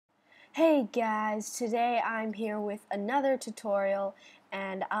Hey guys, today I'm here with another tutorial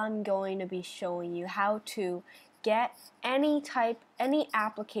and I'm going to be showing you how to get any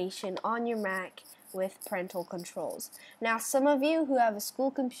application on your Mac with parental controls. Now some of you who have a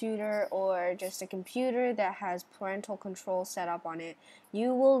school computer or just a computer that has parental control set up on it,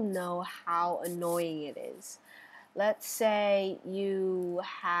 you will know how annoying it is. Let's say you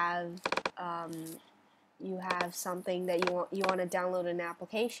have something that you want to download an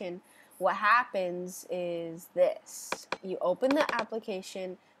application. What happens is this: you open the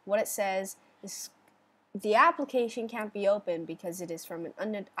application. What it says is the application can't be opened because it is from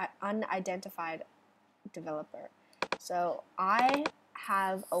an unidentified developer. So I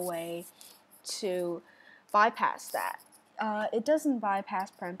have a way to bypass that. It doesn't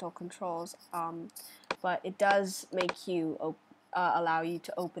bypass parental controls, but it does make you allow you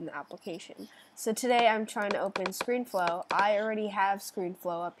to open the application. So today I'm trying to open ScreenFlow. I already have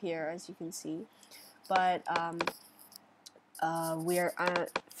ScreenFlow up here, as you can see, but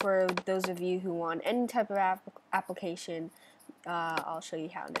for those of you who want any type of application, I'll show you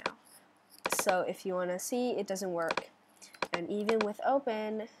how now. So if you want to see, it doesn't work, and even with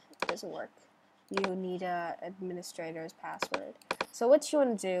open, it doesn't work. You need a administrator's password. So what you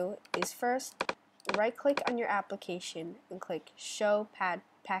want to do is first right click on your application and click show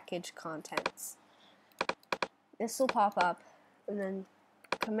package contents. This will pop up, and then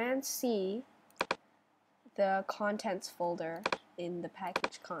Command C the contents folder in the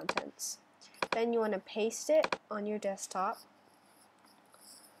package contents. Then you want to paste it on your desktop,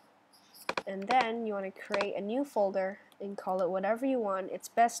 and then you want to create a new folder and call it whatever you want. It's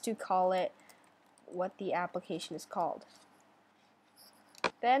best to call it what the application is called.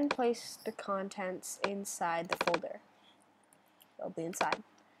 Then place the contents inside the folder. It'll be inside.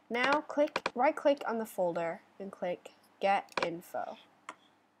 Now right click on the folder and click Get Info.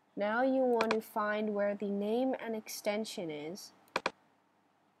 Now you want to find where the name and extension is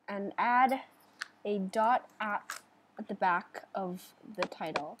and add a .app at the back of the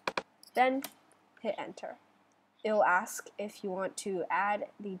title. Then hit enter. It'll ask if you want to add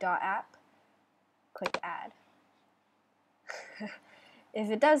the .app. Click add. If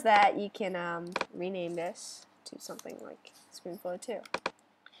it does that, you can rename this to something like ScreenFlow 2.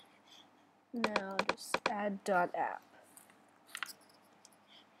 Now just add .app.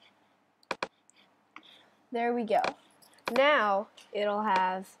 There we go. Now it'll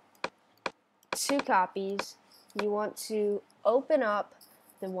have 2 copies. You want to open up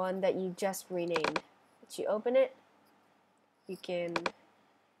the one that you just renamed. Once you open it, you can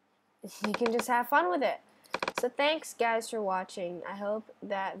just have fun with it. So thanks guys for watching. I hope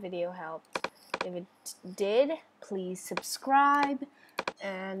that video helped. If it did, please subscribe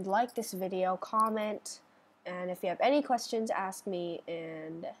and like this video, comment, and if you have any questions, ask me,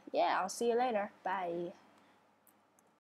 and yeah, I'll see you later. Bye.